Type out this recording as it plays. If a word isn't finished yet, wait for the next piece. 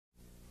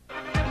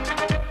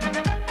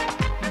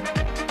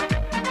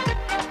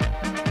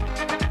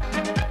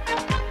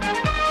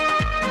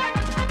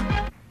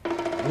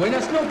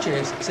Buenas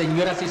noches,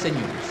 señoras y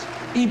señores,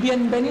 y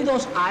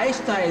bienvenidos a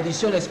esta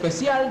edición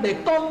especial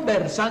de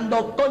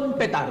Conversando con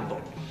Petardo.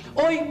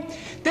 Hoy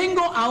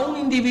tengo a un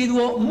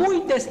individuo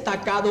muy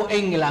destacado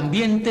en el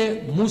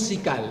ambiente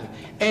musical.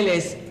 Él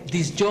es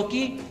disc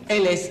jockey,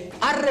 él es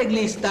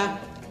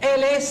arreglista,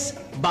 él es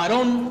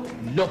Barón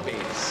López.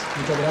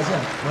 Muchas gracias.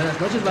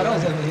 Buenas noches, Barón.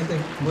 Gracias, mi gente.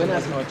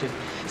 Buenas noches.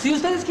 Si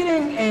ustedes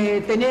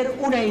quieren tener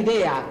una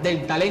idea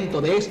del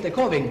talento de este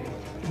joven,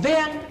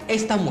 vean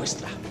esta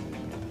muestra.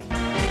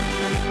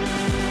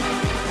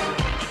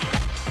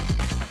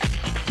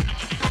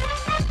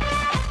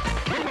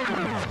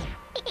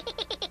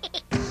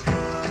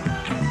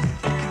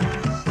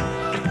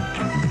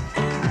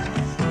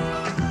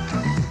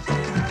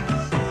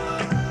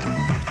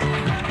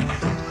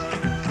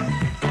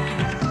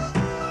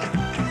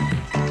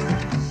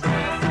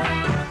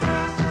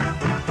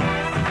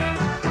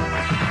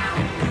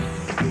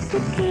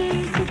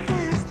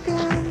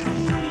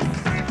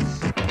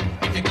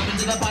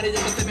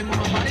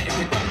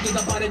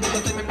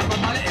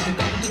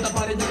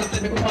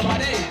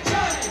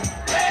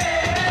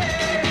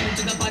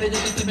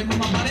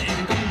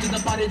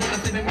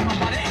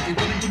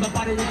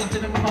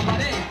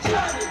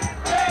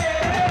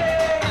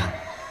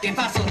 ¿Qué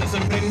pasó? Te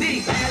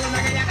sorprendí.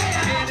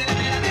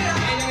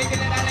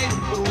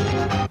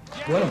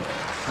 Bueno,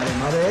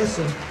 además de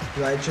eso,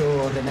 yo he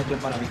hecho remezclas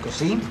para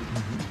Vicosí,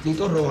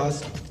 Tito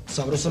Rojas,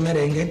 Sabroso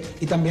Merengue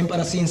y también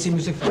para CNC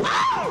Music Factory.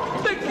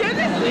 ¿De quién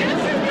es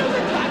CNC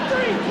Music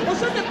Factory? O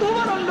sea que tú,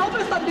 Barón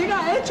López, también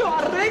has hecho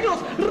arreglos,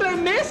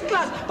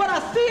 remezclas para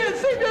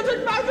CNC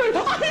Music Factory.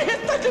 ¡Ay,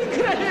 esto es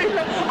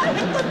increíble! ¡Ay,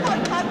 esto es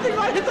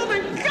fantástico! ¡Ay, esto me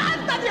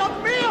encanta, Dios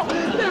mío!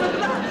 De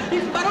verdad. Y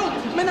Barón,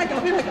 ven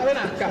acá.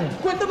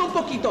 Cuéntame un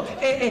poquito.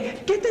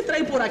 ¿Qué te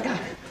trae por acá?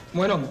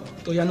 Bueno,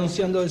 estoy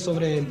anunciando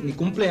sobre mi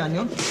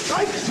cumpleaños.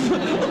 ¡Ay!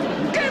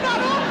 ¿Qué,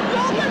 Barón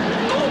López?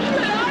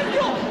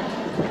 ¡Cumpleaños!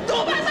 ¡Tú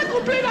vas a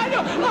cumplir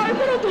años! ¡Ay,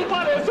 pero tú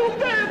pareces un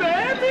bebé,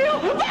 mío!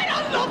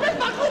 ¡Barón López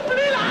va a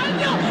cumplir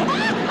años!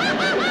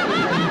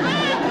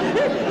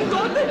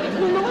 ¿Dónde?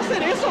 ¿Cuándo va a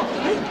ser eso?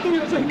 ¡Ay,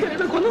 Dios, es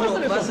increíble! ¿Cuándo va a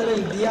ser eso? Va a ser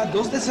el día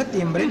 2 de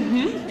septiembre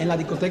en la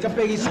discoteca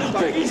Peggy Sue.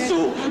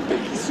 ¡Peggy-Sue!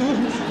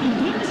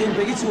 Sí, en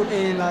Peggy Sue,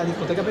 en la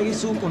discoteca Peggy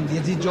Sue con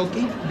 10 disc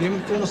jockey,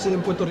 bien conocido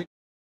en Puerto Rico.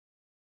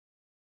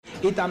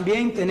 Y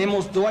también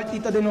tenemos dos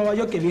artistas de Nueva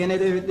York que vienen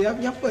de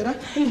allá afuera.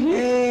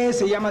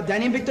 Se llama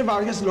Danny y Victor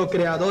Vargas, los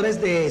creadores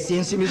de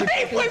CNC Music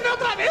Factory. ¡Ey, vuelve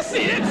otra vez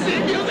CNC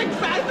Music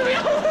Factory!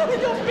 ¡Oh,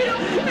 Dios mío!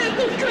 ¡Es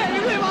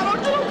increíble, Barón!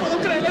 Yo no puedo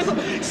creer eso.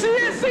 ¡Sí!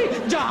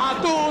 ¡Ya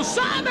tú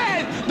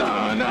sabes!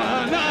 ¡Na,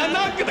 na, na,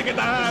 na! ¡Que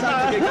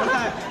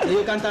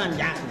Ellos cantan,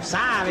 ya tú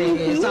sabes,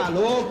 esa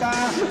loca.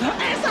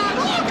 ¡Esa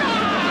loca!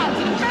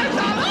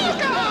 ¡Esa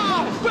loca!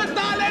 Pues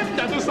dale,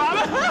 ya tú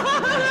sabes.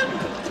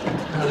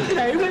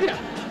 Increíble, mira.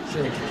 Sí.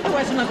 Te voy a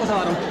decir una cosa,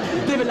 Barón.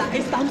 De verdad,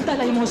 es tanta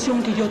la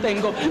emoción que yo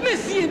tengo. Me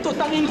siento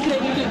tan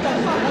increíble,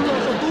 tan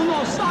fabuloso. Tú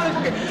no sabes,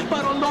 porque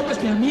Barón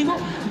López, mi amigo,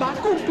 va a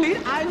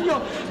cumplir años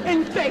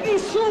en Peggy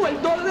Sue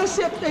el 2 de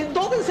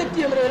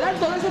septiembre, ¿verdad? El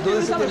 2 de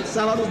septiembre,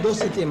 sábado 2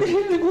 de septiembre.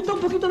 Me gusta un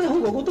poquito de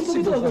jugo, de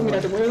jugo. Mira,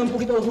 te voy a dar un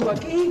poquito de jugo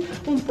aquí,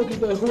 un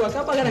poquito de jugo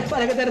acá para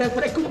que te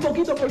refresque un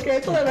poquito, porque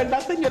esto de verdad,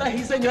 señoras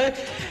y señores,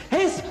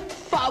 es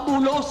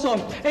fabuloso.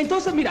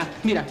 Entonces, mira,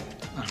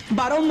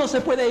 Barón no se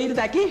puede ir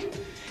de aquí,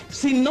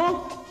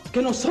 sino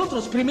que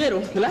nosotros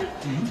primero, ¿verdad?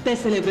 Te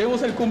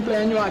celebremos el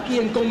cumpleaños aquí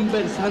en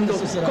Conversando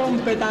con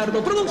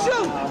Petardo.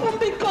 ¡Producción! ¡Un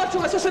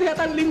bizcocho! Eso sería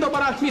tan lindo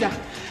para... Mira,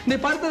 de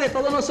parte de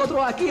todos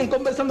nosotros aquí en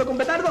Conversando con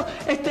Petardo,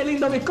 este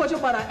lindo bizcocho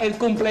para el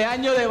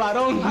cumpleaños de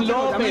Barón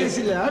López. Déjame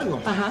decirle algo.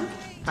 Ajá.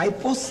 Hay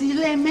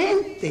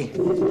posiblemente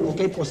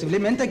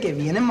que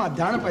viene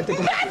Madonna para este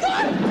cumpleaños.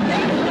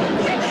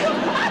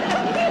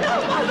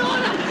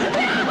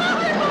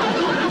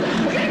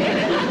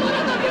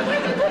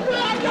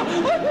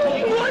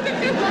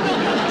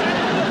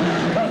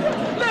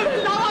 ¡De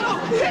verdad, Barón!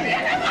 ¡Que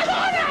viene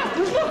Madonna!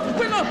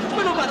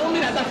 Bueno, Barón,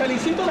 mira, te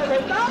felicito de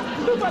verdad.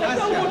 Me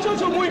parece un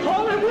muchacho muy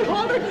joven.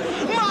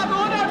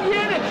 Madonna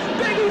viene.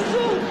 Peggy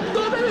Sue,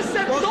 2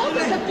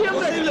 de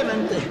septiembre.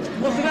 Posiblemente.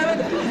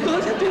 2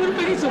 de septiembre,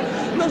 Peggy Sue.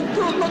 Nos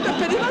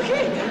despedimos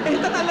aquí.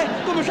 Esta tarde,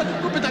 Conversando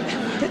con Petardo.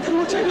 Esta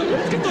noche, es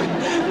que estoy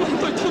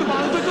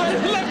turbado, estoy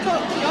lento.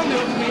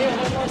 Dios mío.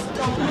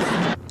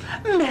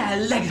 Me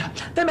alegra.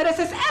 Te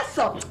mereces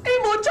eso y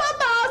mucho